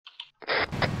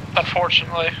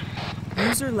Unfortunately.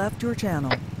 User left your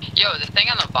channel. Yo, the thing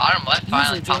on the bottom left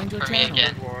finally User popped joined your for me channel.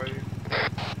 again.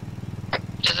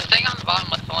 Does the thing on the bottom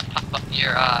left only pop up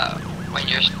your, when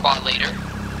you're squad leader?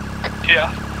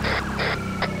 Yeah.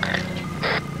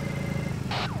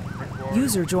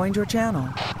 User joined your channel.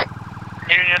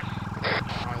 Union.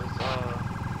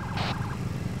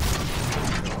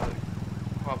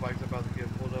 Quad bike's about to get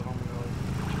pulled up. I'm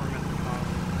gonna torment the cop.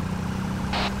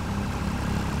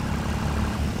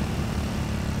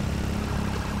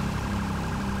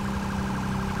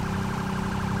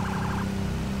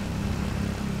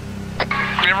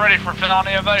 Get ready for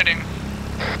felony evading.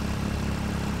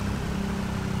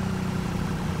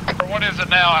 Or what is it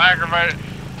now?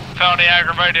 Felony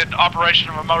aggravated operation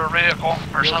of a motor vehicle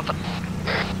or something.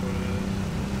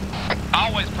 I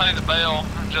always pay the bail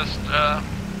and just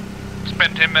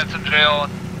spend 10 minutes in jail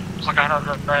and it's like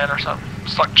 $100 grand or something.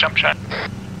 It's like chump change.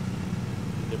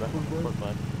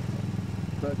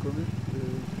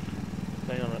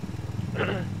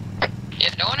 Yeah,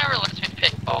 no one ever lets me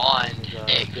pick bond,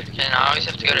 and I always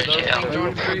have to go to jail.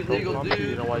 Those street legal,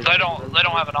 dude. They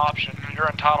don't have an option. You're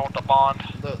entitled to bond.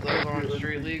 Those aren't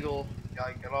street legal. You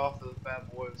gotta get off those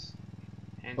bad boys.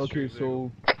 Okay,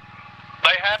 so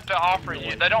They have to offer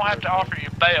you. They don't have to offer you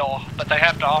bail, but they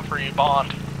have to offer you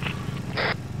bond.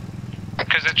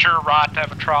 Because it's your right to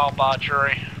have a trial by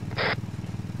jury.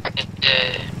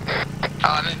 Oh,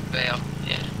 I'm in bail.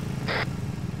 Yeah.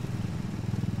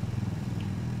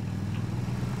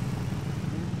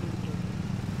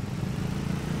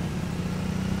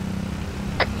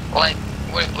 Like,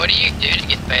 what do you do to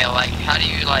get bail? Like, how do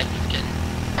you, like, get...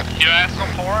 You ask them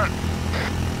for it.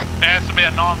 It has to be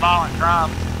a non-violent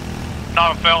crime,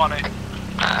 not a felony.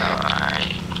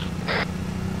 Alright.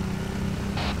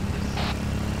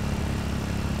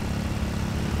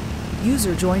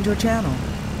 User joined your channel.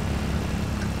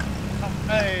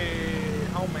 Hey,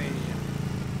 homie.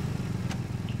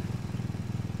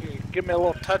 You give me a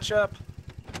little touch-up?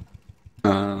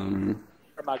 Or am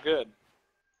I good?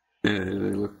 Yeah,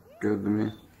 they look good to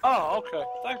me. Oh, okay.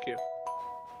 Thank you.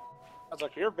 I was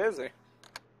like, you're busy.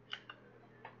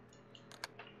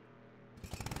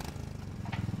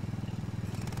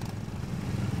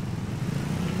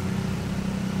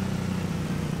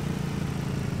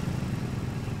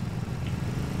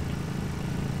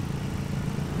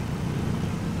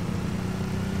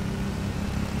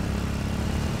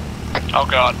 Oh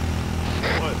God.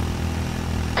 What?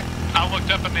 I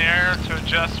looked up in the air to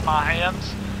adjust my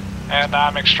hands, and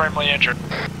I'm extremely injured.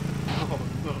 Oh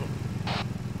no.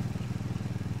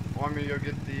 Want me to go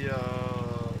get the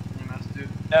EMS dude?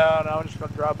 No, I'm just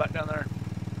gonna drive back down there.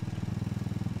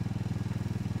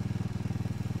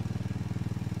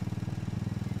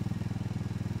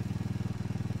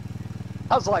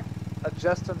 I was like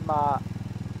adjusting my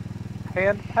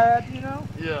hand pad, you know?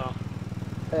 Yeah.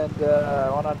 And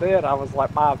when I did, I was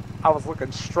like, I was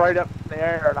looking straight up in the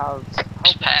air, and I was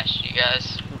Just past you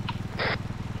guys.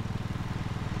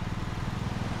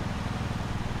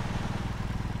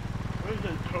 What is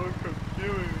that tow truck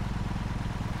doing?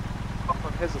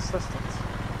 from his assistance.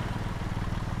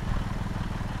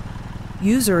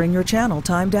 User in your channel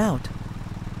timed out.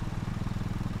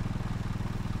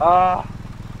 I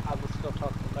was still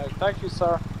talking to Meg. Thank you,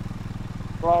 sir.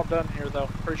 We're all done here, though.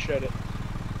 Appreciate it.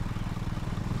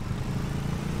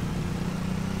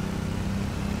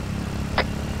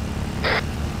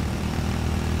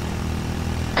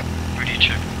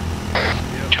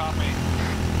 Copy.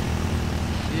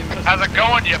 How's it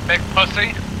going, you big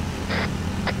pussy?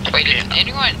 Wait,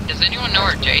 does anyone know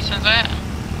where Jason's at?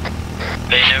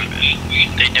 They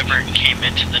never came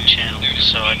into the channel,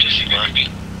 so I just left.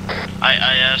 I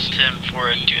asked him for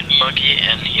a dune buggy,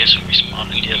 and he hasn't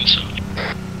responded yet, so...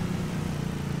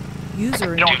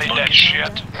 User in You don't your need channel that timed shit.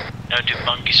 out. No, dude,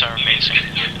 buggies are amazing.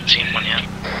 I haven't seen one yet.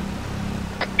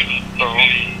 Oh.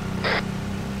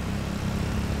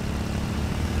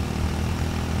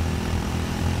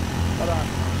 Hold on.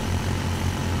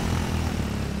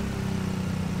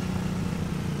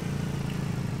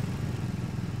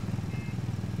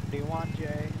 What do you want,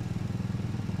 Jay?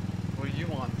 What do you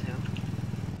want, Tim?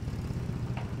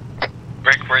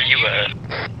 Rick, where you at?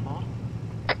 Huh?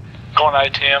 Going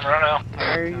ATM right now.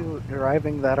 Why are you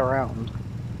driving that around?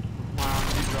 Wow,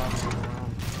 you driving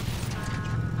around.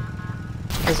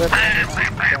 Because that's Nah,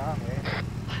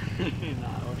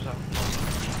 we're just having fun.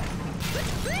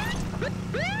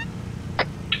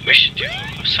 We should do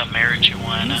some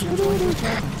marijuana. User joined your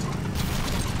channel.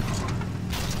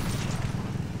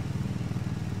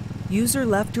 User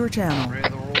left your channel. Ready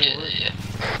to roll with it? Yeah.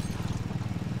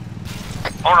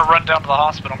 I want to run down to the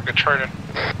hospital and get treated. Tim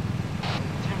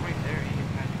right there, he can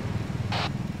catch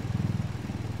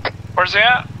Where's he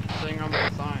at? Sitting on the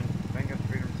sign. Bank of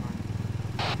Freedom sign.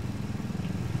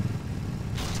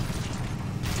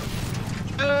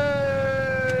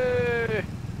 Hey!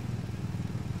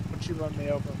 Won't you run me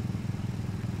over?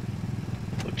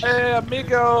 Hey,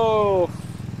 amigo!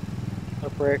 A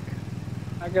brick.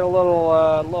 I get a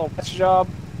little patch job.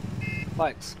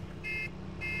 Thanks.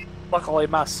 Luckily,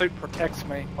 my suit protects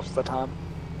me most of the time.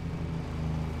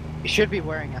 You should be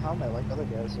wearing a helmet like other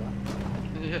guys, though.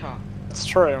 Yeah. It's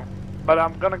true. But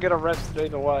I'm gonna get arrested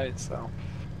either way, so.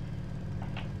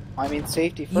 I mean,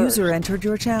 safety first. User entered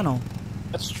your channel.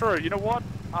 That's true. You know what?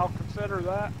 I'll consider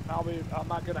that. I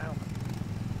might get a helmet.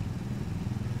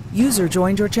 User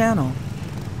joined your channel.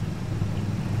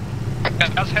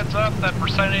 Guys, heads up, that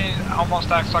Mercedes almost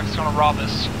acts like he's gonna rob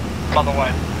us, by the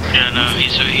way. Yeah, no,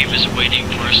 he was waiting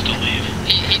for us to leave.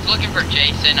 He's looking for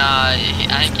Jason. I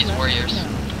think he's Warriors.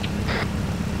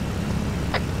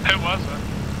 Who was it?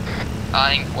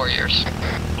 I think Warriors.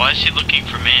 Why is he looking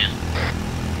for me?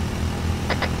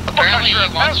 Apparently you're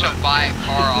he wants to peasant. buy a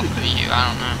car off of you. I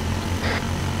don't know.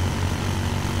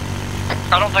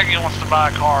 I don't think he wants to buy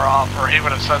a car off, or he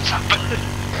would have said something.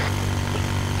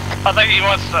 I think he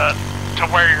wants to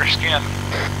wear your skin.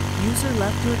 User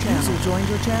left your channel. User joined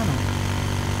your channel.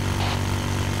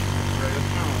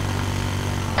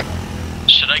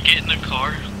 Should I get in the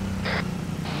car?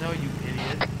 No, you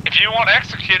idiot. If you want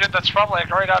executed, that's probably a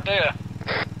great idea.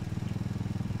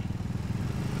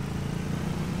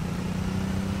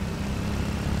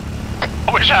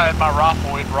 I wish I had my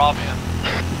rifle, we'd rob him.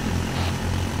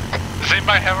 Does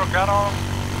anybody have a gun on him?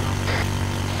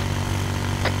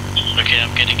 Okay,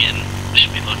 I'm getting in. Wish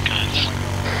me luck, guys.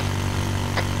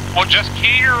 Well, just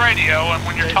key your radio, and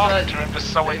when you're talking to him,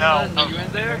 just so we know. Are you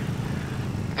in there?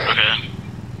 Okay.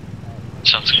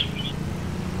 Sounds good.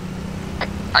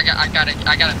 I got it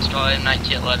installed in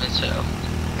 1911, so.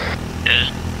 Yeah.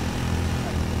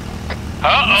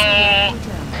 Uh-oh! Your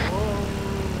channel.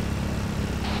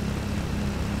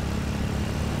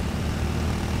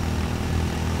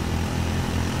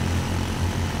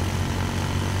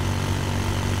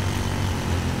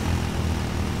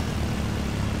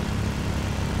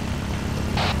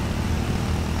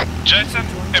 Jason,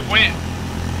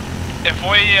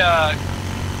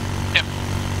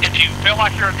 if you feel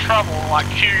like you're in trouble, like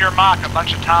cue your mic a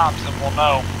bunch of times and we'll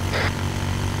know.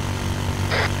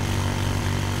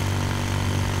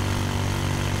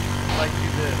 Like do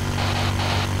this.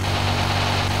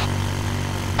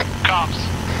 Cops.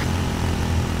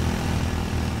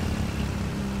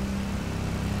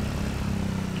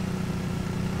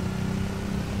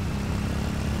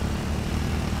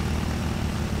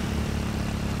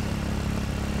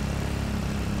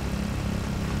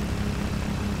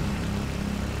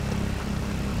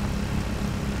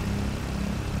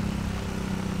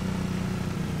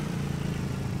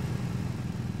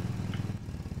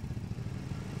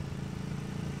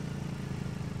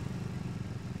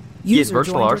 User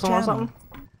virtual joined your arsenal or channel. something?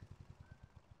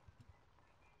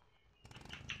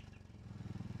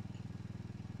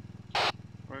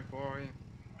 Where are you?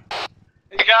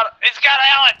 He's got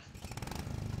Alex!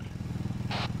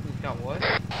 He's got what?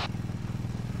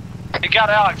 He got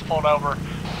Alex pulled over.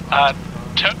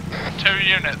 Two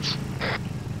units.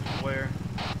 Where?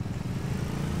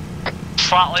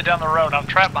 Slightly down the road. I'm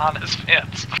trapped behind his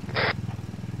fence.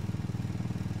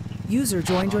 User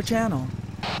joined your channel.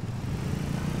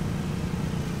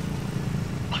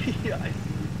 Yeah, I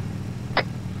see.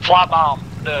 Fly bomb.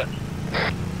 Do it.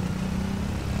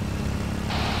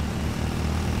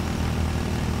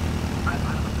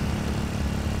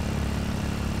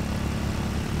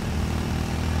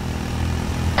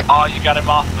 Oh, you got him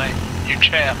off me. You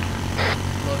champ.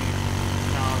 Love you.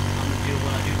 Now I'm gonna do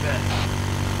what I do best.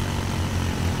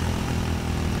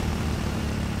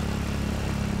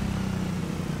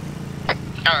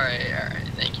 Alright,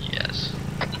 thank you, yes.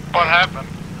 What happened?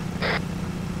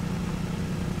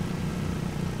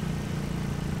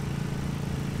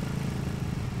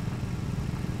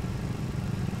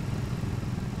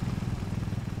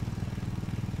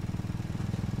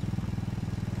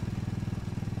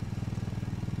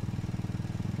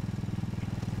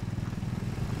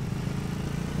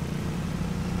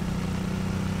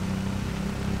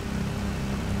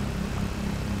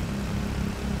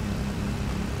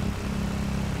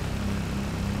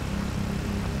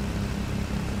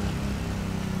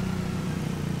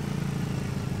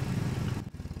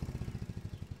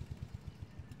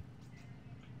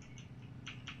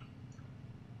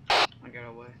 I got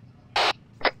away.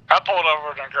 I pulled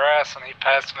over in the grass and he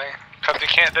passed me. Because he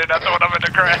can't do nothing when I'm in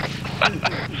the grass.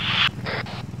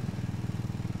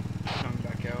 Coming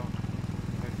back out.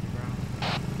 Back to the ground.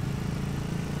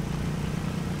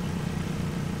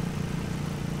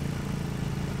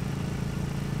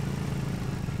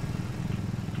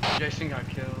 Jason got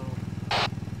killed. I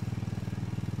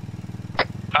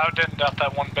didn't doubt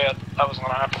that one bit. That was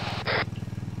gonna happen.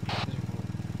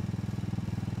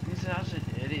 He's such an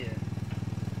idiot.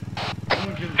 I'm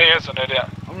gonna give He is an idiot.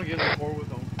 I'm gonna give him 4 with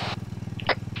him.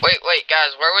 Wait,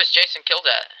 guys, where was Jason killed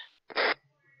at?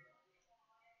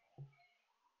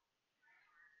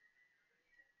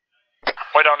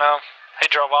 We don't know. He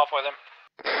drove off with him.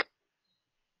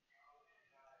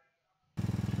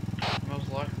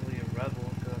 Most likely a rebel,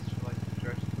 because that's like the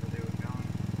direction where they were going.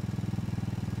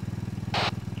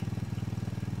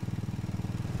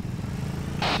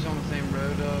 He's on the same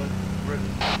road,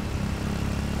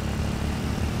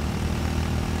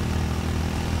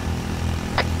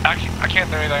 Actually, I can't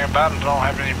do anything about it. I don't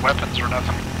have any weapons or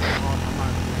nothing. I'm not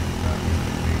saying about it.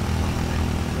 He's on the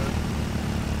same road.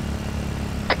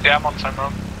 Yeah, I'm on the same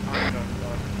road.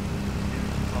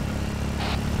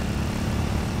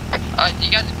 Do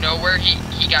you guys know where he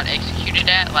got executed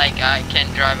at? Like, I can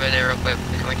drive over there real quick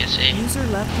so we can see. User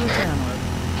left your channel.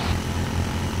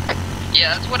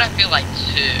 Yeah, that's what I feel like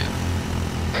too.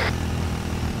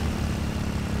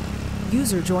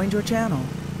 User joined your channel.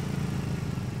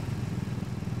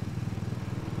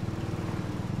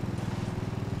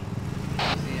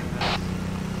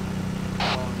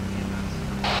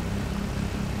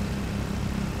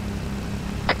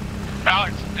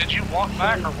 Alex, did you walk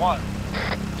back or what?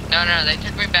 No, they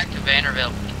took me back to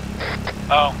Vanderbilt.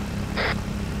 Oh.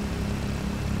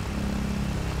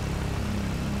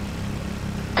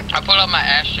 I put on my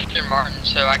Aston Martin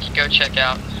so I could go check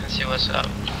out and see what's up.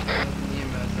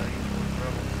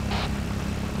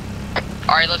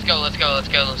 Alright, let's go.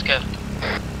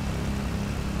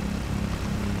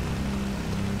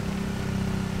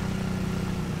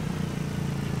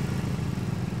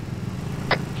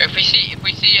 If we see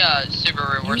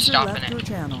Subaru, we're User stopping left it. your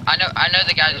channel. I know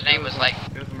the guy's name was like.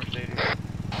 It was a Mercedes.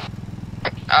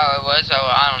 Oh, it was. Oh,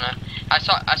 I don't know. I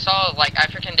saw like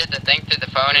African did the thing through the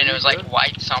phone and it was like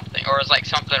white something, or it was like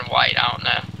something white. I don't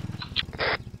know.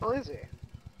 Who is he?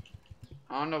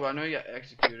 I don't know, but I know he got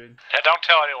executed. Yeah, don't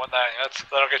tell anyone that.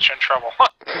 That'll get you in trouble.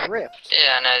 He ripped.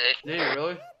 Yeah, I know. Did he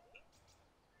really?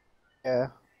 Yeah.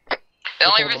 The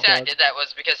only reason I did that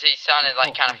was because he sounded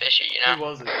like kind of fishy, you Who know.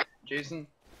 was it? Jason?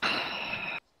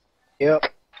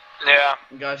 Yep. Yeah.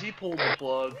 Guys, he pulled the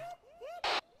plug.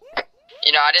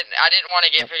 You know, I didn't want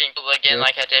to get freaking pulled again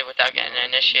like I did without getting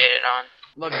initiated on.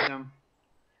 Love you, Tim.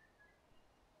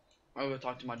 I'll go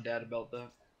talk to my dad about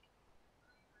that.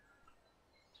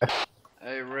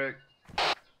 Hey, Rick.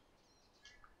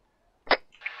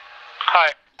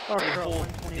 Hi.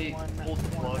 He pulled the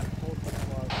plug.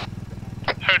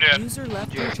 Who did? User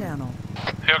left your channel.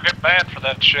 He'll get banned for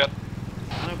that shit.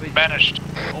 I know, but Banished.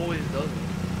 he always does it.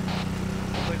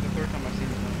 It's like the 3rd time I've seen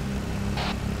him.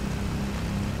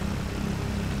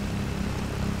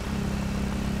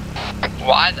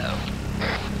 Why though? He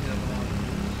doesn't want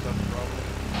stuff probably.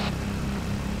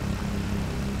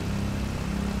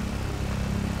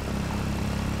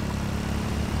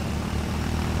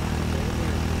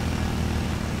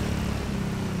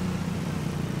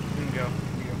 You can go.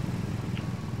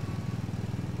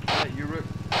 Alright, you Rick.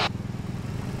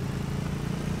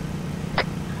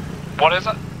 What is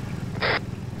it?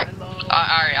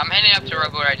 Alright, I'm heading up to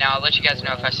Robo right now. I'll let you guys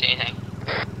know if I see anything.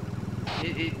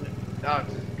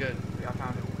 Alex, this is good. I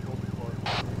found it. He pulled the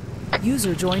plug.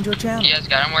 User joined your channel. You guys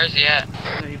got him? Where's he at?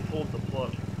 No, he pulled the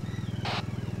plug.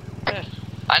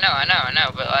 I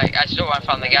know, but like, I still want to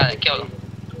find the guy that killed him.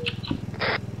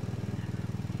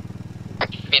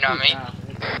 You know what I mean?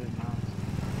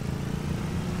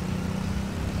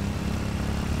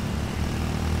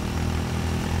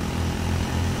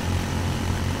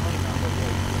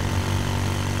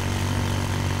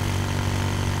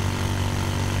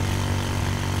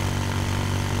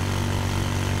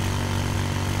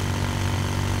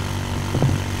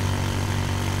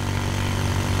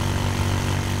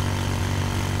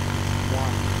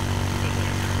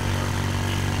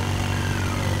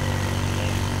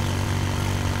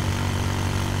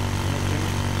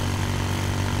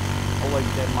 Like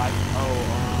that might,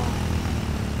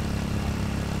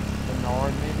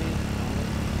 Bernard maybe?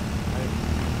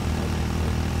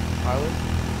 Tyler?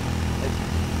 Like,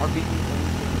 RBE.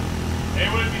 Hey,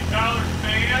 would it be Tyler's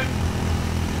fan?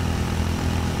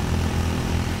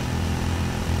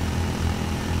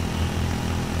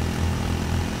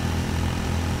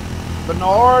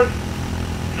 Bernard!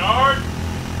 Bernard?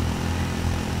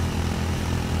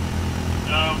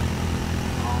 No.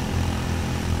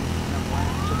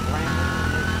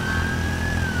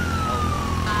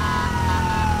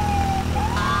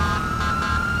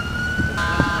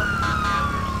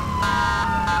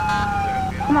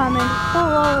 Come on, man, just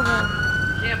pull over.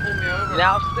 You can't pull me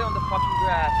Now stay on the fucking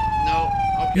grass. No.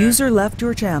 Okay. User left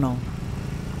your channel.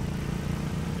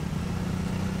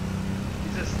 He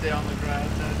said stay on the grass.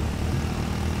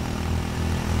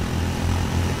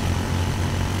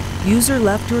 User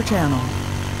left your channel.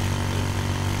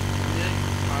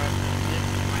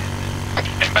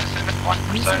 Invest in this one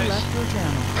User Mercedes. left your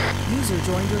channel. User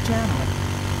joined your channel.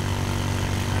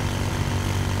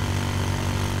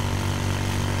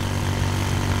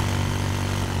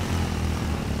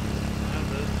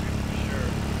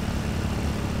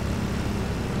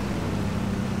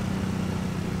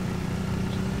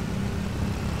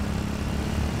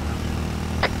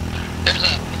 There's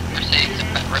a Mercedes in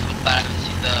that red, but I haven't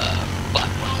seen the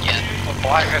black one yet. The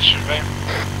black that should be.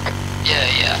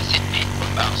 Yeah, I see the pink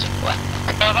one, but I don't see the black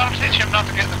one. No, that'll teach him not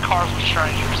to get in the cars with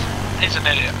strangers. He's an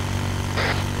idiot.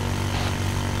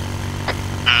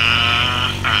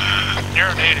 You're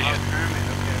an idiot.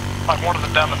 Like one of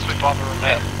the dumbest people I've ever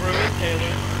met.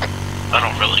 I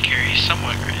don't really care. He's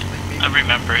somewhere great. I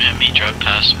remember him. He drove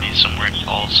past me somewhere in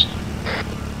Falls.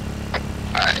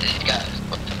 Alright, these guys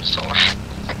put them solar.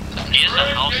 He has a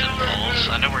house in Falls.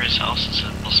 I know where his house is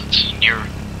in Falls. It's near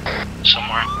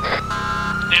somewhere.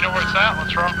 You know where it's at?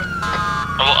 Let's rob it.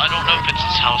 Well, I don't know if it's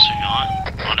his house or not,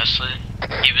 honestly.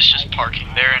 He was just parking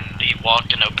there and he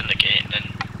walked and opened the gate and then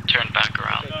turned back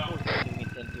around.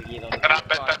 And I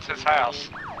bet that's his house.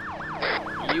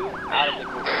 You out of the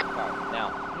car.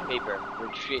 Now, paper,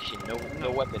 registration,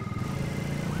 no weapon.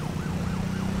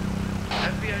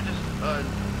 FBI just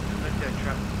conducted a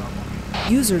traffic stop on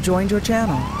me. User joined your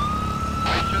channel. Make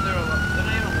sure they're not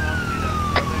even allowed to do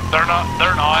that.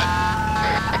 They're not.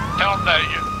 Tell them that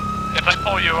if they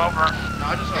pull you over. No,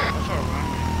 I saw it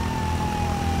around me.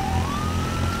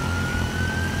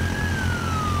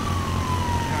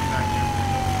 Coming back here.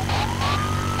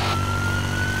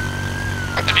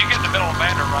 If you get in the middle of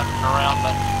Vander running around,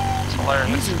 then it's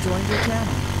hilarious. User joined your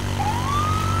channel.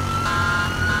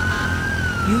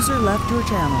 User left your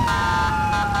channel.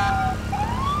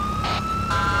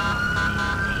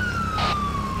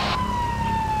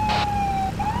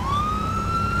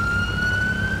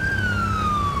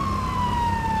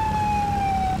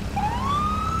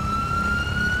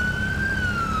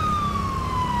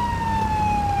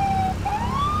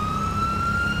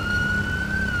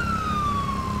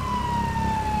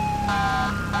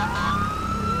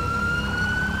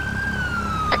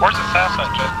 Where's his house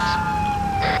at, James?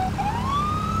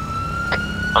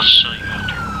 I'll show you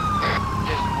after.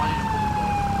 Jason, why did you pull the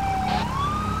plug?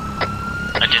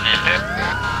 I didn't.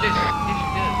 Jason, yes you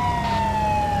did.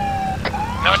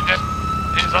 No, he didn't.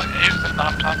 He was at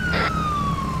nap time.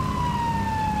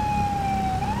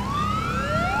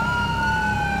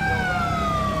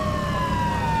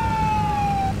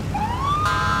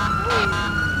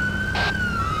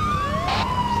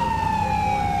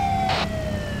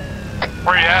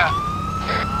 Where you at?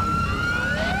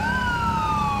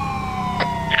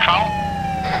 You call?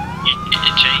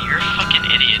 Jay, you're a fucking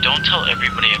idiot. Don't tell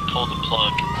everybody I pulled the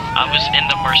plug. I was in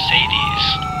the Mercedes.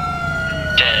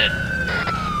 Dead.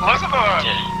 Listen to it.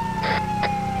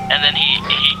 Yeah. And then he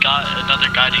got another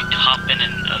guy to hop in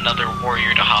and another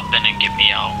warrior to hop in and get me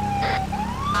out.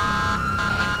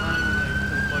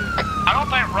 I don't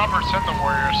think Robert's in the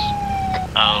Warriors.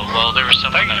 Oh, well, there was I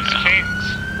something think like it's that. Kings.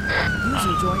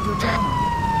 User joined your channel.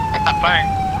 I think.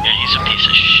 Yeah, he's a piece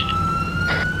of shit.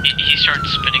 He started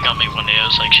spitting on me one day. I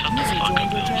was like, shut the User fuck joined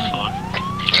up, your Bill. channel. Fuck.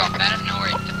 Yo, I don't know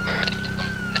where that's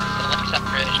the left side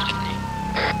bridge, didn't he?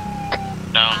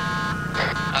 No.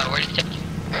 Where did he take you?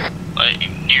 Like,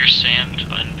 near sand in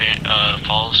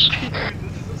Falls.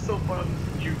 This is so fun. I'm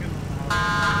just juking on the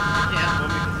house. I can't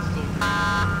film because it's so green.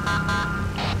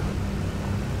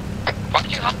 Why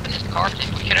did you hop in this car,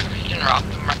 dude? We could have freaking robbed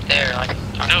him right there, like...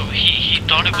 No, he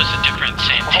thought it was a different Are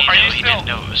Santino. you He still- didn't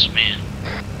know it was me.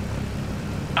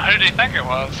 Who did he think it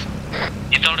was?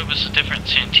 He thought it was a different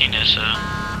Santina, so...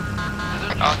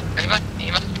 Oh, he must be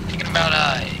thinking about,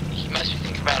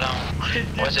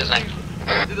 what's his name?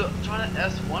 Dude, they're trying to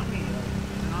S1 me.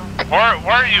 Where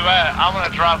are you at? I'm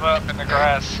gonna drive up in the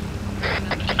grass.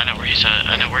 I know where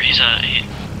he's at.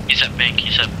 He's at bank.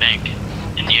 He's at bank.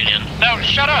 In Union. No,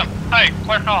 shut up! Hey,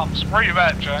 clear comms. Where you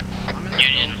at, Jack? I'm in the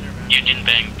Union. building, man. Union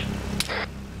bank.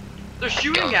 They're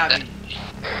shooting at me.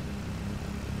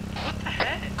 What the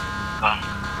heck?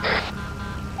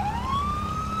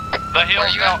 The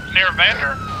hills you out near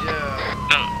Vander. Yeah.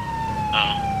 No.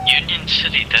 Oh. Union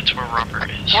City. That's where Robert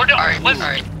is. We're doing. Alright, Listen.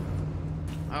 alright.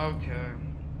 Okay.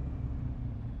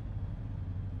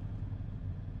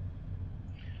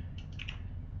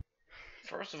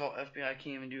 First of all, FBI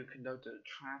can't even conduct a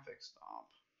traffic stop.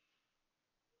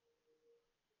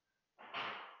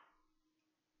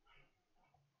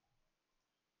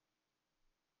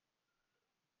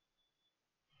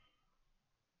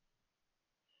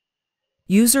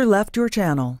 User left your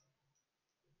channel.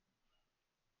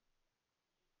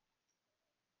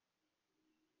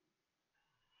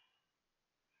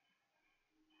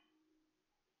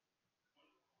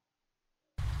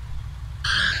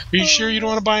 Are you sure you don't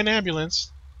want to buy an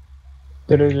ambulance?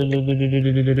 Is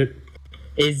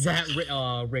that Rick?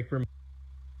 Oh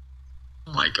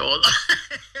my god.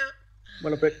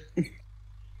 What up, Rick?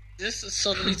 This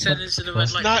suddenly turned into the red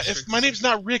It's light not. district. If my name's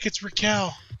not Rick, it's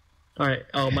Raquel. Alright,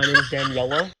 my name is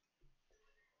Daniela.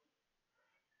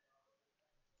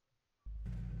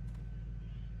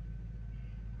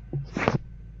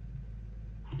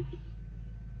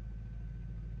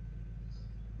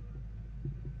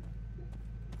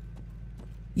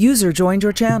 User joined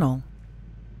your channel.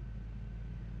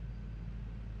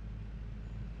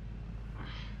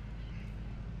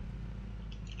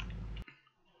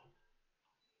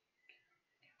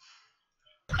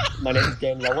 My name is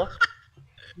Daniela.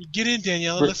 Get in,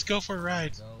 Daniela. Let's go for a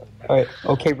ride. Alright,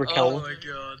 okay, Raquel. Oh my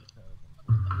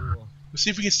god. Let's see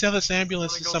if we can sell this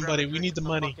ambulance to somebody. We need the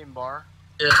money. Bar.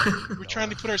 Yeah. We're trying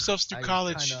to put ourselves through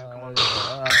college.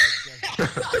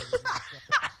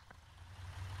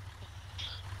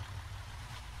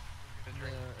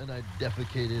 And I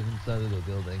defecated inside of the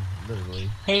building, literally.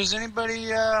 Hey, does anybody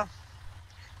have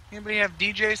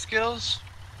DJ skills?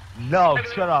 No,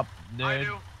 shut up, I nerd.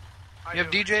 do. You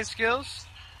have DJ skills?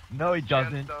 No, he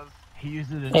Chance doesn't. does. He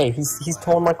uses it. Hey, he's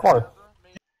towing my car.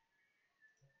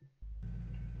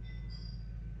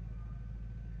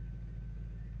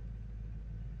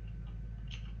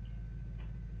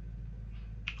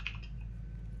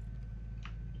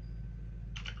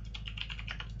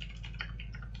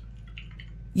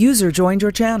 User joined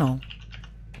your channel.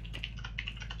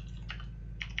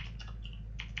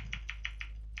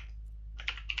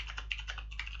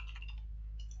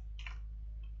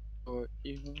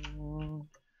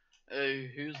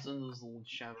 Hey, who's in this little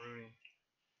chat room?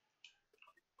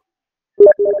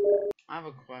 I have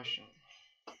a question.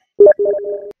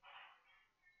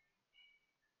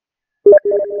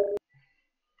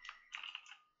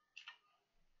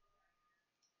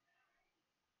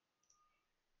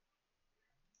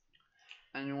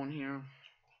 Anyone here?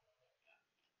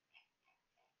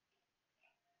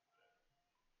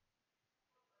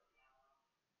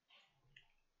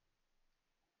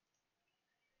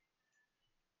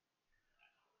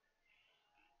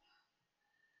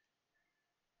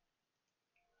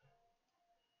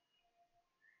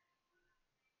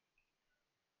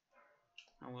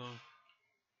 Hello.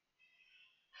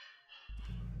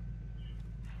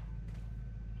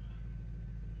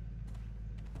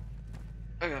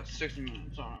 I got 60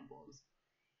 minutes. Alright, boys.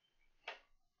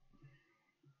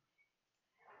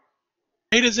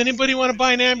 Hey, does anybody want to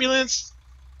buy an ambulance?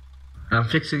 I'm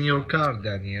fixing your car,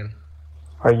 Daniel.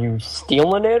 Are you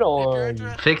stealing it or? Are you...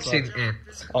 Fixing it.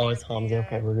 Oh, it's Hamza.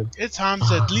 Okay, we're good. It's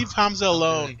Hamza. Leave Hamza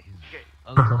alone.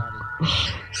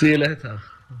 See you later.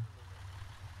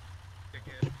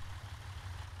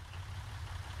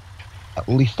 At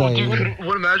least I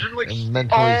What imagine like am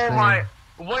mentally sane. my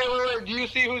wait, do you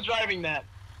see who's driving that?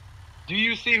 Do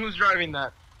you see who's driving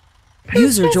that?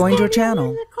 User joined your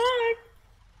channel.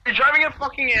 You're driving a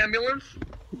fucking ambulance?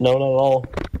 No, not at all.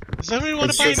 Does anybody want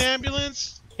It's to buy just- an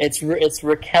ambulance? It's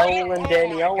Raquel and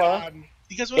Daniela.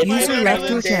 You guys want to buy User an left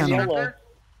your ambulance? channel. Daniela.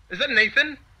 Is that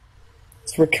Nathan?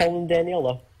 It's Raquel and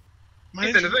Daniela.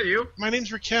 Nathan, is that you? My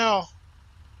name's Raquel.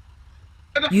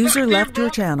 Where the fuck User are you, left bro?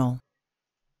 your channel.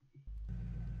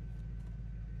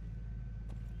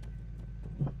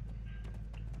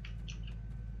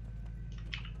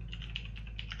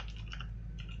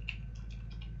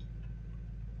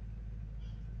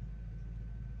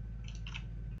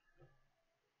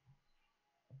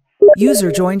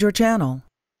 User joined your channel.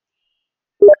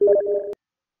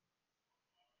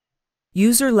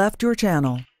 User left your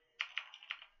channel.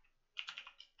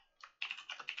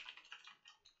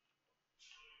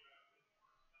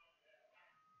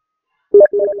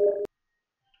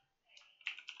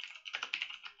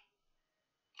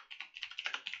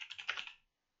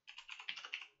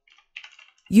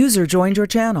 User joined your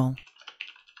channel.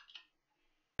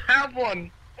 Have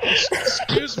one.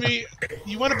 Excuse me.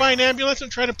 You want to buy an ambulance? I'm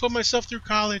trying to put myself through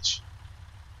college.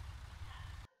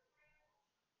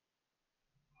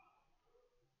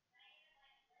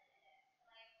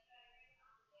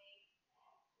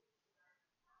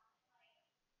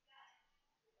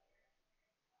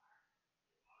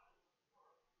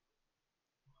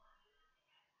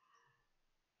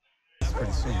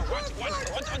 Pretty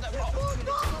soon.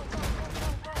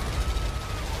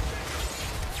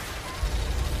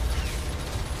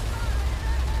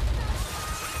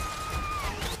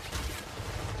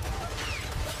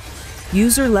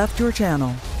 User left your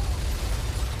channel.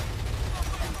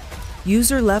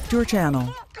 User left your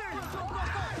channel.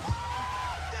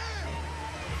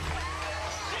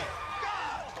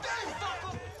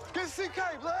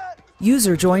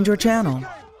 User joined your channel.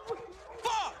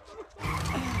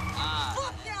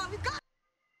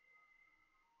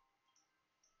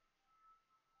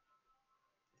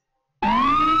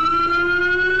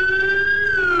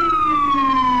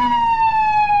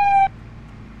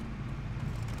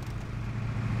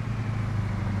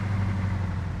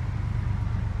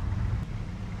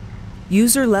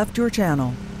 User left your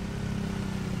channel.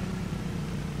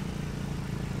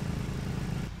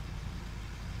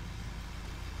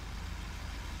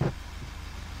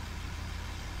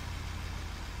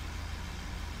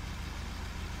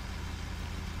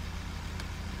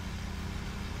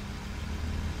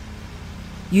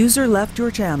 User left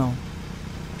your channel.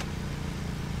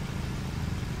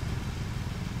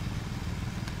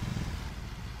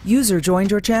 User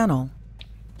joined your channel.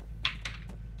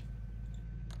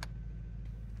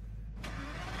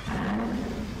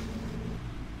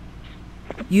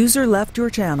 User left your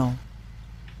channel.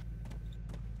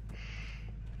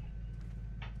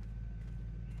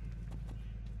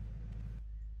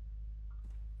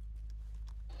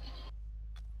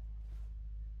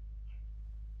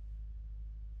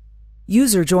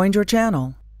 User joined your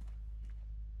channel.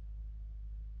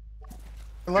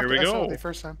 Here we go.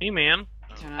 Hey, man.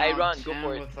 Hey, Ron, go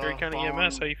for it. Erie County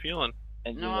EMS, how you feeling?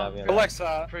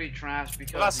 Alexa, pretty trash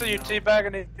because if I see you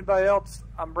teabagging anybody else,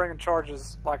 I'm bringing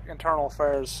charges, like internal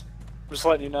affairs. Just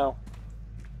letting you know.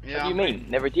 What Yeah, do you mean?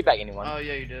 Never teabag anyone. Oh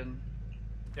yeah, you did.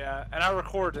 Yeah, and I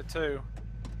recorded it too.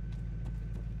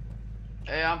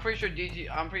 Hey, I'm pretty sure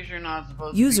I'm pretty sure you're not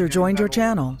supposed User to be joined your federal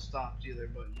channel. stops either,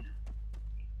 but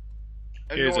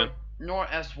Here's it. Nor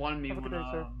S1 me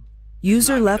when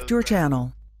User left your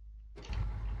channel.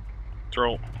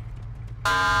 Throw.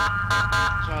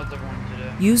 how's everyone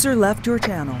today? User left your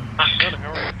channel. Good,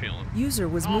 how are you feeling? User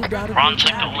was moved out of your Ron's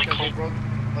like the channel. only cool.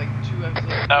 Like 2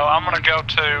 episodes. No, I'm gonna go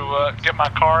to get my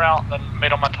car out and then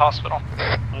meet him at the hospital.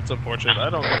 That's unfortunate. I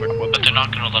don't know what. But they're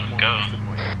not gonna let him go.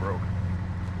 Broke.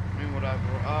 I mean, whatever.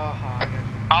 I got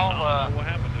you. I'll What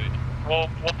happened to you? we'll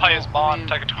pay his bond,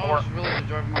 take it to I court. was really just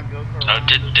driving my go-kart Oh, around.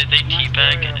 did they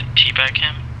teabag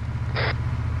him?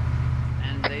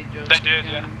 And they just They did,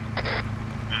 yeah.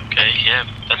 Okay, yeah,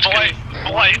 that's Blake,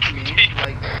 good. Blake.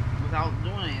 like without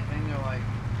doing anything, they're like,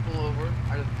 pull over.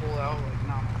 I just pull out, like,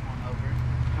 nah, I'm pulling over.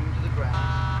 Come to the ground,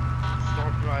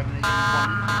 start driving, they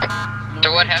just run.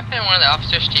 So what happened? One of the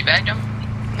officers teabagged him?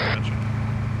 Gotcha.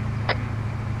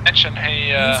 Mention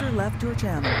he User left your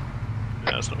channel.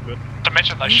 Yeah, that's no good. to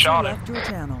mention they User shot him. left your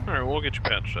channel. Alright, we'll get you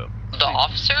patched up. The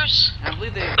officers? I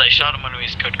believe they shot him when he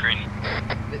was code green.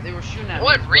 they were shooting at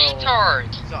What me as well.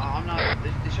 retards? So I'm not. They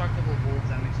shot a couple of bullets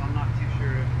at me, so I'm not too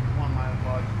sure if one might have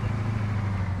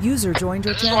lodged. User joined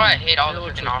your This is why I channel. hate all It the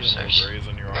looks freaking like you have a officers. graze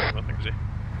on your arm, nothing to see.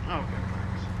 Okay.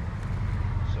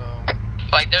 So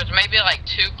Like, there's maybe like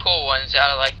 2 cool ones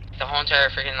out of like the whole entire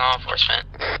freaking law enforcement.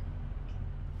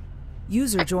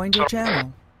 User joined your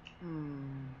channel.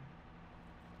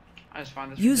 I just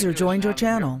find this User ridiculous joined your now that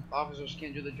channel. Officers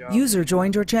can't do the job. User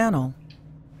joined your channel.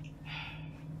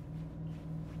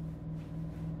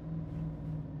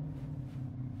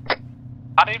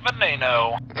 Not even they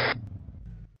know.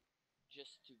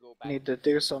 Just to go back. Need to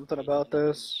do something about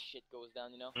this. Shit goes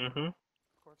down, you know. Mm-hmm.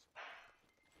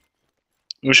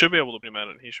 We should be able to put him at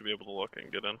it. He should be able to look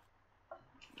and get in.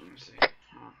 Let me see.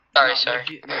 Sorry, No, sir.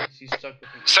 he's stuck with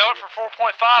me. Sell it for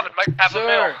 4.5 and make half a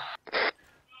mil.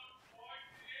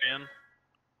 Man,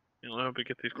 you'll have to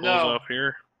get these clothes No. off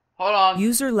here. Hold on.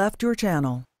 User left your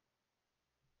channel.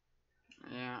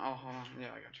 Yeah. Oh, hold on. Yeah,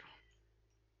 I got you.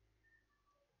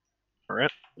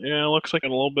 Alright. Yeah, looks like a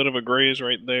little bit of a graze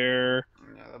right there.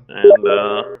 Yeah, And,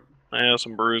 I have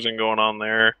some bruising going on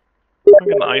there. I'll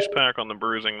get an ice pack on the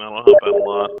bruising, that'll help out a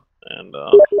lot. And,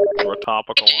 do a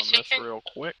topical on this real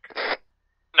quick.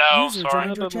 No, User sorry.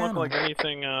 joined That your doesn't look channel. like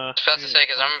anything, I was about to say,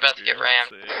 because I'm about to get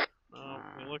rammed. Let's see. No,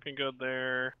 you're looking good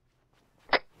there.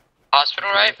 Hospital,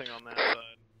 right? Anything on that side.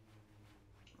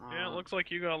 Yeah, it looks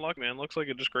like you got luck, man. Looks like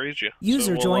it just grazed you. User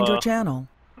So we'll, joined your channel.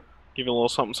 give you a little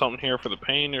something here for the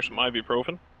pain. There's some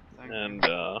ibuprofen. And,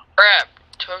 Crap.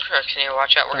 Tow trucks need to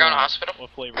watch out. We're going to hospital. what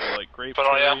flavor you like? Grape, Put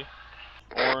on,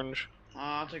 cherry, orange?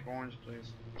 I'll take orange,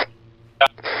 please.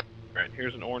 Alright,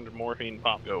 here's an orange morphine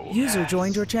pop go. User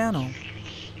joined your channel.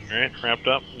 Alright, wrapped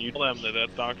up. You tell them that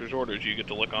that's doctor's orders. You get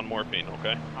to lick on morphine,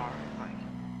 okay? Alright, thank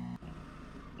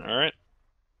you. Alright.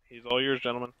 He's all yours,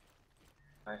 gentlemen.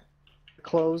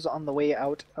 Clothes on the way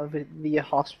out of the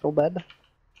hospital bed.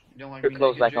 You don't like Your me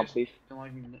clothes naked, back on, Jason? please. Don't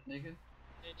like me naked?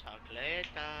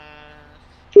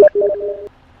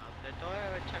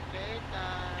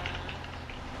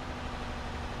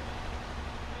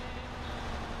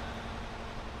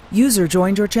 User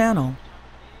joined your channel.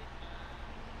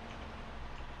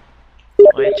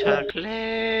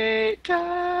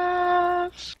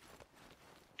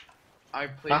 I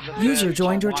plead the User fifth.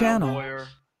 joined I your want a channel. lawyer.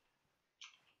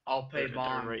 I'll pay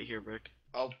bond. Right here, Rick.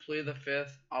 I'll plead the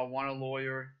fifth. I want a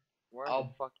lawyer. Where the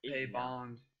I'll fuck is pay he now?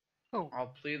 bond. Oh,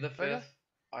 I'll plead the okay. fifth.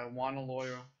 I want a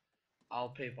lawyer. I'll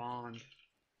pay bond.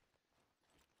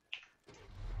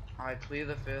 I plead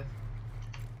the fifth.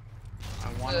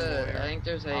 I want a lawyer. I think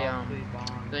there's a I'll plead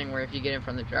bond. thing where if you get in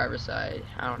from the driver's side,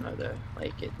 I don't know, the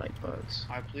like it like bugs.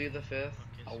 I plead the fifth.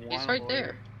 I want He's a right lawyer.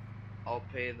 there. I'll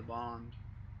pay the bond.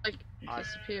 Like he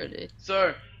disappeared, dude.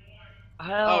 Sir.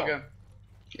 Hell. Okay.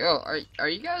 Yo, are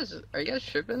you guys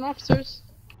tripping, officers?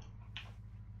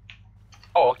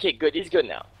 Oh, okay, good. He's good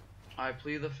now. I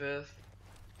plead the fifth.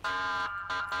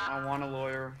 I want a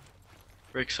lawyer.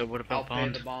 Rick, so what I'll about pay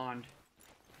bond? the bond.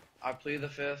 I plead the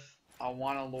fifth. I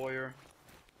want a lawyer.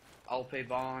 I'll pay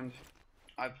bond.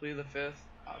 I plead the fifth.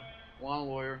 I want a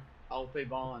lawyer. I'll pay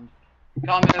bond.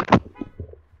 Come in. Say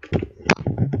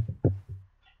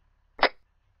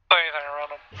anything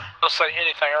around him. Don't say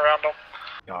anything around him.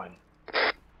 God.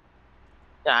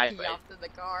 Nah, He hopped in the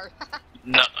car.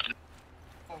 No.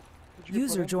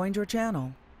 User joined your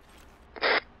channel.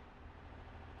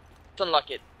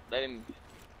 unlock it. Let him.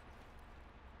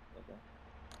 Okay.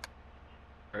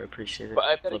 I appreciate it. But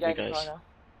I've got a Love guy you in the car guys. now.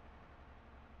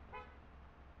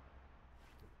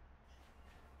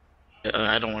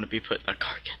 I don't want to be put in that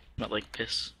car again. Not like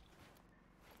this.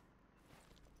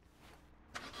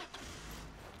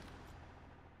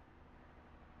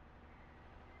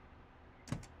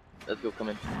 Let's go, come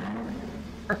in.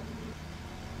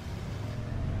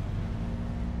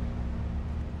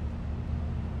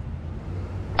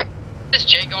 What's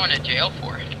Jay going to jail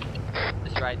for?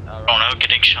 That's right. Oh no,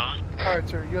 getting shot. Alright,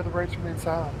 sir, you have the right to remain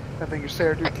silent. Nothing you say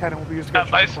or do can and will be used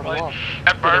against you before the Basically, law.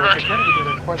 that Whether murder. it's attorney to do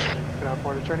their questioning, can I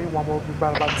afford an attorney? One will be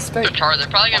brought about the state. They're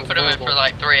probably gonna put him in for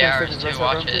like 3 hours to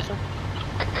watch it.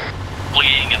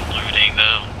 Bleeding and looting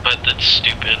though, but that's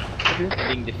stupid. We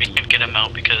can get him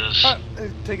out because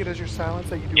Take it as your silence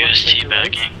that you do he was understand your rights.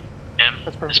 teabagging him, That's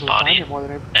his perfectly body, fine. You're more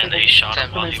than able to and they shot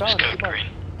him while remain he was silent. code Goodbye. green.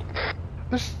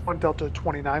 This is 1 Delta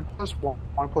 29 plus 1.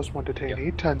 1 plus 1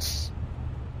 detainee. 10's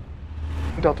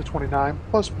Delta 29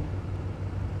 plus 1.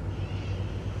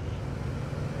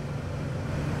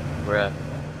 We're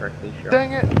perfectly sure.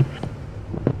 Dang it!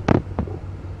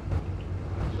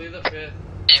 Plead the fifth.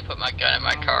 Can't put my gun in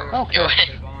my car. Okay. Go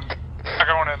I'm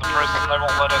going in the prison. They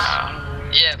won't let us.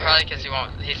 Yeah, probably because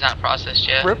he's not processed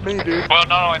yet. Rip me, dude. Well,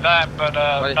 not only that, but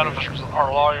none of us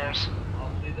are lawyers. I'll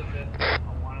plead the fifth. I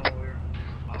want a lawyer.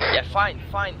 Yeah, fine.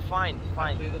 Plead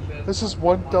the fifth. This is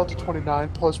 1 Delta 29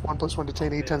 plus 1 plus 1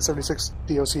 detainee. 1076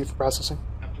 DOC for processing.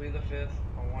 I plead the fifth.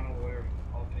 I want a lawyer.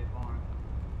 I'll pay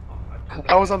bond.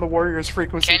 I was on the Warriors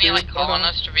frequency. Can you dude. like call on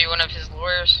us to be one of his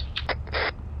lawyers?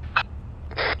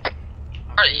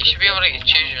 Alright, you should be able to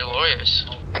choose your lawyers.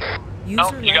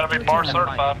 No, you gotta be bar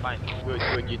certified. Fine.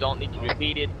 Good. You don't need to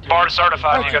repeat it. Bar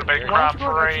certified, you Okay, gotta be why crime don't you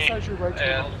go and free exercise your right to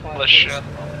and apply less for shit.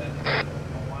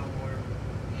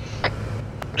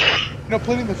 No,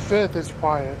 pleading the fifth is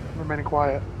quiet, remaining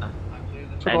quiet. So And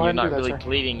go you're ahead and not do that, really sir.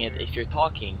 pleading it if you're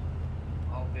talking.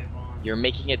 You're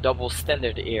making a double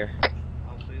standard here.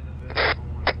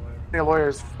 Any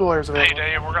lawyers Hey, available?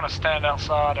 Dave, we're gonna stand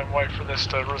outside and wait for this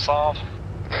to resolve.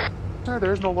 Sir,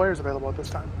 there is no lawyers available at this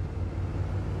time.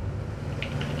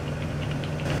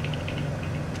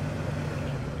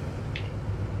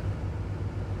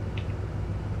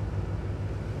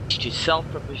 To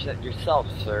self-represent yourself,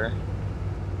 sir.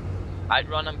 I'm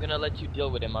gonna let you deal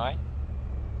with him, alright?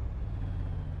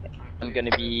 I'm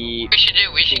gonna be... We should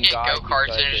get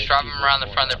go-karts and just drive them around the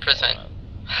front of the prison.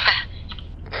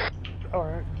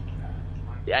 Alright.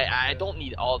 I don't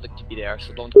need all of it to be there,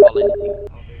 so don't call anything.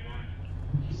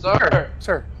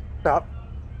 Sir, stop.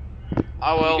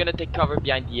 I will. You're gonna take cover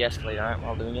behind the escalator, alright,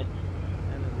 while doing it?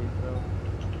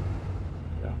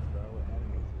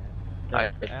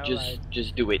 Alright,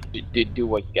 just do it. Do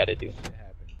what you gotta do.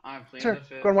 I plead Sir, the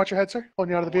fifth. go and watch your head, sir.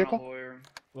 Pulling you out of the I want a vehicle. lawyer.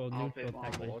 Well, I'll pay neutral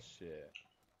bond. bullshit.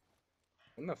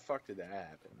 When the fuck did that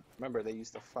happen? Remember, they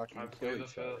used to fucking I kill plead the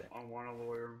each other. fifth. I want a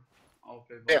lawyer. I'll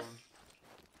pay Yeah. bond.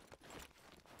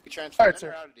 You transfer Alright, in sir.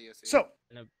 or out of DOC? So,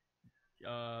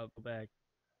 Go back.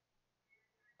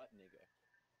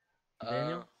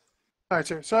 Daniel? alright,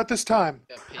 sir. So at this time,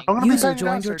 I'm gonna be User signing you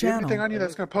down, joined sir. your Do you have anything channel. on you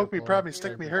that's gonna poke me, prod me,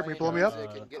 stick me, hurt me, blow me up?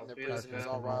 Music and getting their prisoners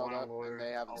all riled up, and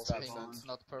they have stop signs.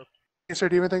 Not You Hey, sir,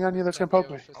 do you have anything on you that's gonna poke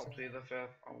me? I'll plead the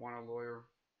fifth. I want a lawyer.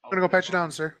 I'm gonna go pat you down,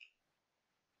 sir.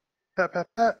 Pat, pat,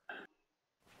 pat.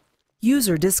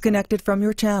 User disconnected from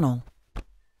your channel.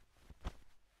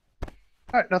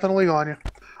 Alright, nothing illegal on you.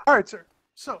 Alright, sir.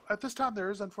 So, at this time,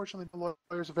 there is unfortunately no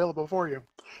lawyers available for you.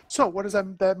 So, what does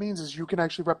that means is you can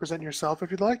actually represent yourself if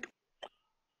you'd like.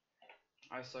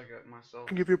 I suck at myself. I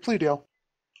can give you a plea deal.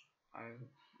 I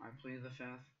plead the fifth.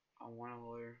 I want a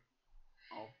lawyer.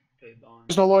 I'll pay bond.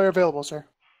 There's no lawyer available, sir.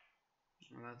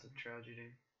 Well, that's a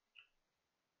tragedy.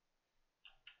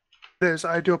 It is.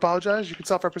 I do apologize. You can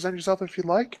self-represent yourself if you'd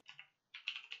like.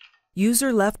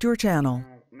 User left your channel.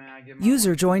 May I give my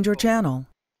User joined your channel.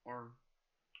 Or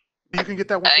you can get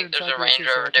that I once you're think there's inside a the ranger SC,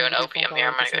 sir. I doing can give you a opium phone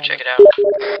here. call I'm at gonna this go check moment.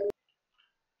 it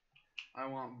out. I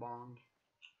want bond.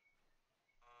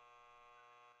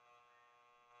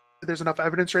 There's enough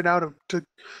evidence right now to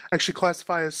actually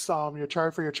classify as your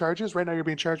charge for your charges. Right now, you're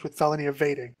being charged with felony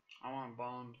evading. I want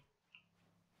bond.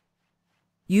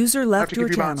 User left to your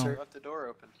give you bond, channel. sir. Left the door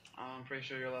open. I'm pretty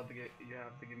sure you're allowed to you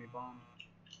have to give me bond.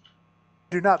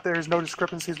 Do not. There is no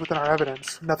discrepancies within our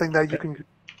evidence. Nothing that you can.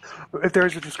 If there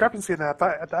is a discrepancy in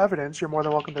the evidence, you're more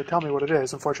than welcome to tell me what it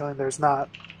is. Unfortunately, there's not.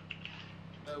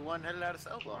 The one headed out of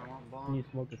cell block. When you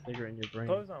smoke a cigarette in your brain,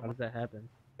 how does that happen?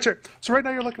 Sure. So right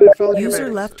now you're looking at felony User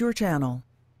evading. left your channel.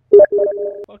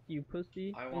 Fuck you,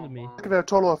 pussy. Listen to me. Looking at a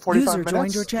total of 45 User minutes.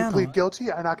 joined your You channel. plead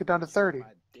guilty. I knock it down to 30.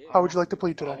 How would you like to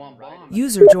plead today?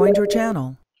 User joined your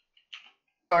channel.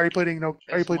 Are you pleading no?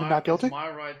 Are you pleading not guilty? It's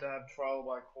my right to have trial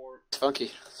by court. It's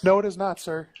funky. No, it is not,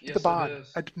 sir. Yes, the bond. it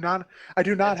is. I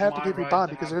do not have to my give you right bond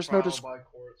to because have there's no. trial by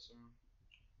court, sir.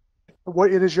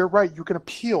 What it is your right. You can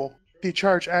appeal the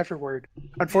charge afterward.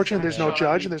 Unfortunately, there's no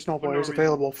judge and there's no lawyers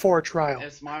available for a trial.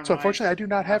 It's my So right unfortunately, I do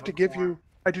not have to give you.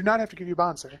 I do not have to give you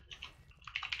bond, sir.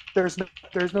 There's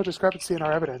no discrepancy in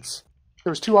our evidence.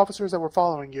 There was 2 officers that were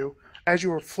following you as you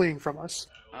were fleeing from us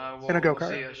in a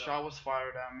go-kart. See, a shot was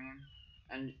fired at me,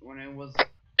 and when it was To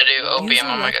do opium,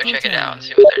 I'm gonna go check it out and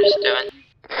see what they're just doing.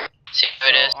 See who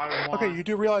it is. Okay, you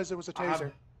do realize it was a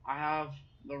taser. I have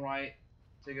the right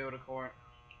to go to court.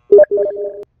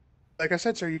 Like I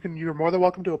said, sir, you're more than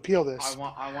welcome to appeal this. I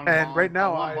want and bond. right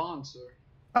now, I want bond, sir.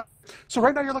 So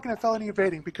right now you're looking at felony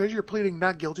evading because you're pleading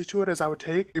not guilty to it, as I would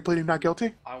take. You're pleading not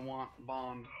guilty. I want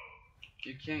bond.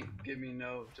 You can't give me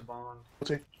no to bond.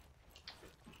 Guilty.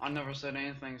 I never said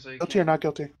anything, so you Guilty can't. or not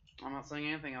guilty? I'm not saying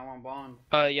anything. I want bond.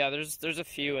 Yeah, there's a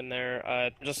few in there.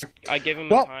 I gave him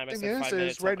Well, time. I thing said 5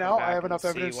 minutes. is, right now I have enough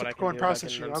evidence to go and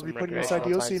process you. I'll be putting you inside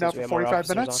DOC now for 45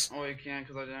 minutes. Oh, you can't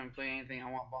because I didn't play anything.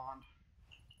 I want bond.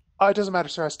 It doesn't matter,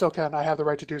 sir. I still can. I have the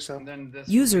right to do so.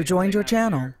 User joined your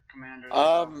channel.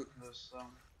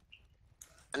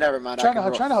 Never mind. I'm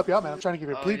trying to help you out, man. I'm trying to give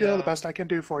you a plea deal the best I can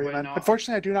do for you, Wait, man. no.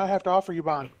 Unfortunately, I do not have to offer you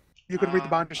bond. You can read the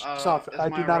bond yourself. I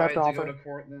do not have to offer. Go to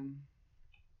court, then?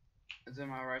 Is it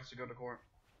my rights to go to court?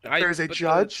 There is a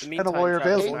judge and a lawyer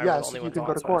available. Yes, you can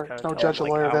go to court. There's no judge or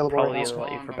lawyer available right now. Let you for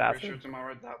I'm pretty bathroom. sure it's in my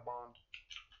right to have bond.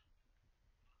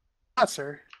 Not,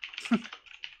 sir.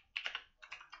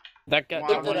 That guy. Why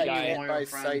Good would that I I use hit lawyer my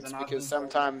friends sights and I've because been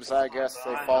sometimes I guess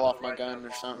they fall off my gun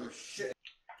or something.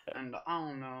 And I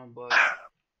don't know, but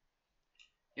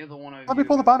you're the one of Let me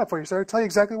pull the bond up for you, sir. Tell you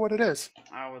exactly what it is.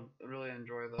 I would really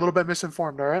enjoy that. A little bit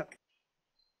misinformed, all right?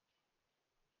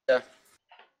 Yeah.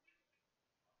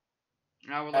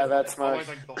 I would that's my- like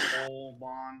the whole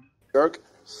bond. Jerk.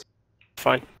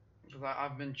 Fine. Because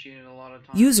I've been cheated a lot of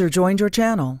times. User joined your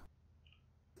channel.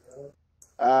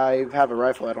 I have a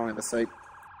rifle. I don't have a sight.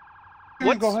 Go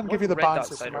ahead and give you the red bond dot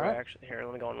system, site all are we right? actually here?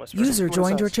 Let me go on whisper. User What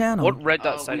joined it your says. channel. What red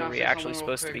dot site can I are we say actually something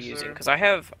real supposed to be quick, using? sir? Because I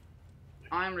have.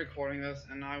 I'm recording this,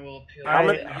 and I will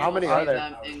appeal. How many are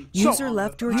there? User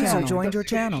left your channel. Joined your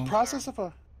channel.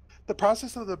 The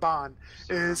process of the bond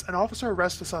is an officer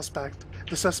arrests a suspect.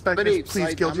 The suspect How many pleads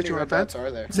sites- guilty how many to an red offense. dots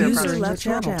are there? Say a User prosecution left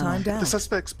channel. Timed The out.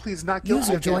 suspect pleads not guilty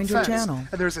User to the joined your offense, channel.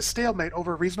 and there's a stalemate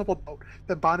over a reasonable doubt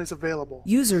that bond is available.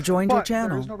 User joined your But there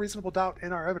channel. is no reasonable doubt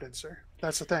in our evidence, sir.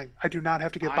 That's the thing. I do not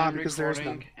have to get bond because there is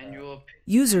none. And you will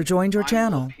User joined your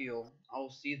channel. appeal. I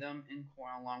will see them in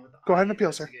court along with the Go ahead and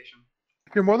appeal, sir. investigation.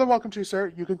 You're more than welcome to,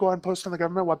 sir. You can go ahead and post on the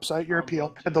government website your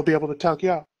appeal, and they'll be able to talk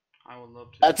you out. I would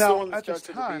love to. That's the Now, one that's at this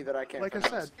struck to the B time, that I can't like I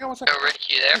pronounce. said, one second. Go Rick,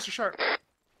 you there? Mr. Sharp. The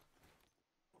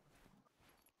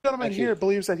gentleman Thank you. here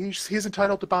believes that he's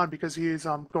entitled to bond because he is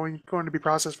going to be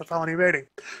processed for felony evading.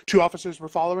 2 officers were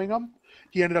following him.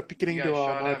 He ended up getting You into guys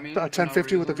shot at me a for no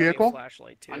 1050 with a reason. vehicle.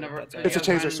 Flashlight too. I never. That's you it. It's a guys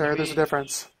ran taser, into sir. me. There's a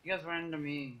difference. You guys ran into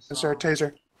me. Yes, sir, a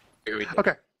taser. Here we go.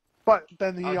 Okay, but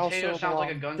then he A also taser sounds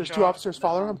like a there's gunshot. 2 officers That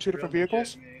following him, sounds 2 different real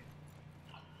vehicles. legit to me.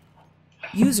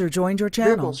 User joined your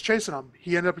channel. vehicles chasing him.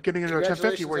 He ended up getting into a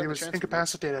 1050 where he was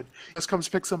incapacitated. This comes,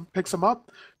 picks him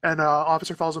up, and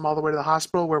officer follows him all the way to the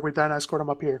hospital where we then escort him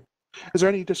up here. Is there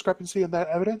any discrepancy in that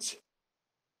evidence?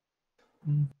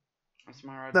 That's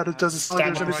my right. That does it sound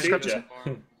like there's any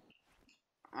discrepancy?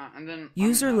 And then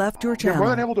User left your You're more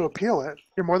than channel. able to appeal it.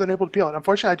 You're more than able to appeal it.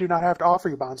 Unfortunately, I do not have to offer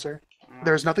you bond, sir.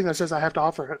 There's nothing that says I have to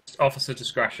offer it. Officer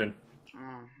discretion. Oh,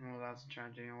 well, that's a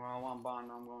tragedy. Well, I want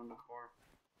bond. I'm going to court.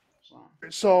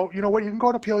 So you know what? You can go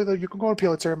and appeal it. You can go and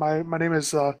appeal it, sir. My name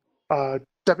is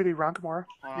Deputy Ron Kamora,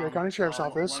 your County Sheriff's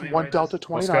Office, 1 Delta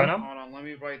 29. What's going on? Hold on, let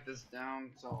me write this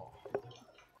down. So,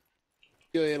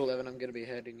 Juliet 11, I'm going to be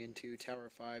heading into Tower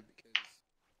 5 because...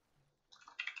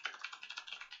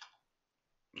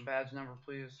 Badge number,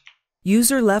 please.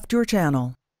 User left your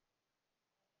channel.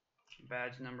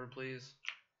 Badge number, please.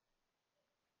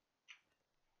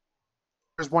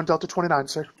 There's 1 Delta 29,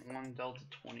 sir. 1 Delta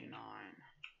 29.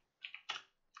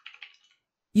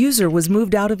 User was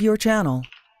moved out of your channel.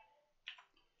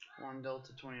 1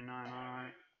 Delta 29,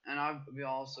 alright. And I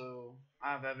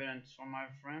have evidence from my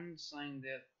friends saying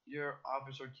that your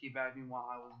officer teabagged me while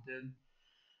I was dead.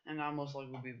 And I most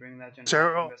likely will be bringing that to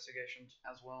an investigation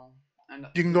as well. And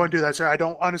You can go and do that, sir. I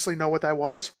don't honestly know what that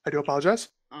was. I do apologize.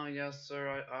 Yes,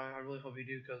 sir. I really hope you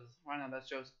do, because right now that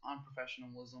shows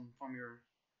unprofessionalism from your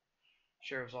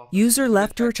sheriff's office. User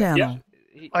left your channel.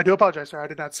 I do apologize, sir. I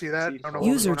did not see that. I don't know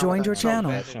User joined your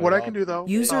channel. What I can do, though...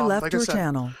 User left like your I said,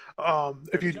 channel.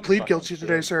 If you plead guilty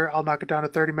today, sir, I'll knock it down to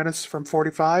 30 minutes from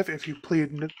 45. If you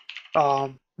plead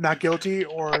not guilty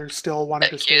or still wanted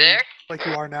to stay like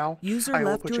you are now, User I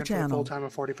will left put your you in for a channel. full time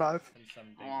of 45.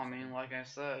 Well, I mean, like I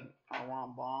said, I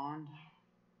want bond.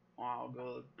 Well, I'll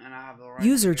go, and I have the right.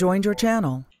 User joined your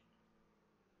channel.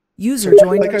 User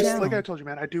joined your channel. Like I told you,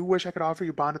 man, I do wish I could offer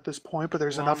you bond at this point, but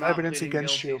there's enough evidence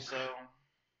against you.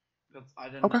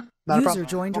 Okay, not a problem.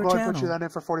 joined We'll your go ahead and put channel. you that in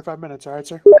for 45 minutes, all right,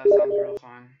 sir? That sounds real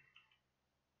fine.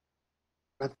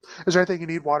 Is there anything you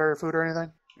need, water or food or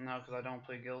anything? No, because I don't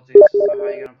plead guilty, so how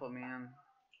are you going to put me in?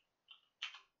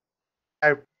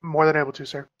 I'm more than able to,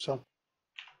 sir, so.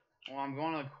 Well, I'm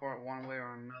going to court one way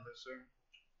or another, sir.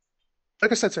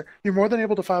 Like I said, sir, you're more than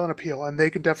able to file an appeal, and they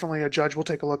can definitely, a judge will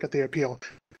take a look at the appeal.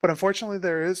 But unfortunately,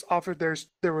 there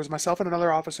was myself and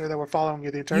another officer that were following you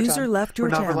the entire time. User left your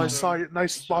we never channel.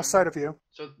 lost sight of you.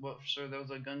 So, well, sir, there was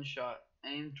a gunshot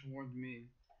aimed toward me,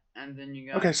 and then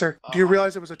you got... Okay, sir, do you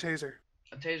realize it was a taser?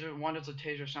 A taser, why does a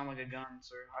taser sound like a gun,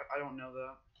 sir? I don't know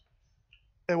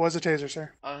that. It was a taser,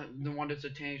 sir. The one that's a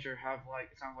taser have, like,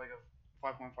 it sounds like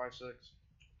a 5.56.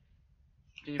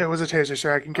 It was a taser,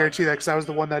 sir. I can guarantee that because I was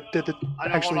the one that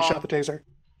actually shot the taser.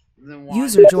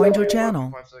 User joined your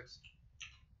channel.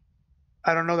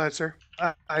 I don't know that, sir.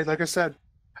 Like I said,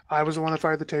 I was the one that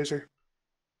fired the taser.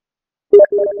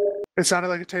 It sounded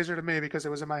like a taser to me because it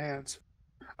was in my hands.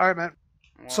 All right, man.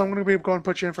 So I'm going to be going to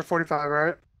put you in for 45, all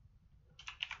right?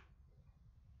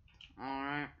 All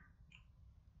right.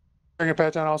 Bring it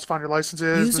back down. I'll find your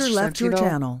licenses. User Mr. left Santino. your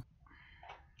channel.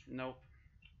 Nope.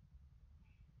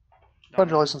 Find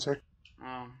your license, sir.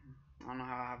 I don't know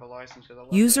how I have a license.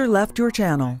 User left your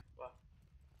channel.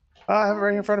 I have it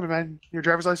right here in front of me, man. Your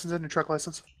driver's license and your truck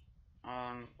license.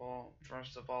 Well,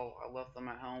 first of all, I left them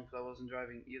at home because I wasn't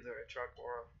driving either a truck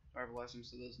or a driver's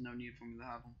license, so there's no need for me to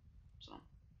have them. So,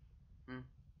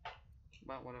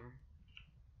 but whatever.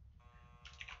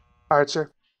 All right,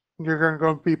 sir. You're going to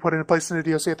go be put in a place in the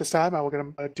DOC at this time. I will get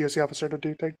a DOC officer to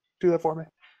do that for me.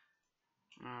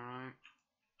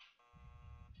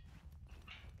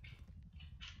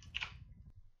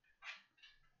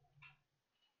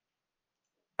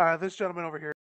 All right. This gentleman over here.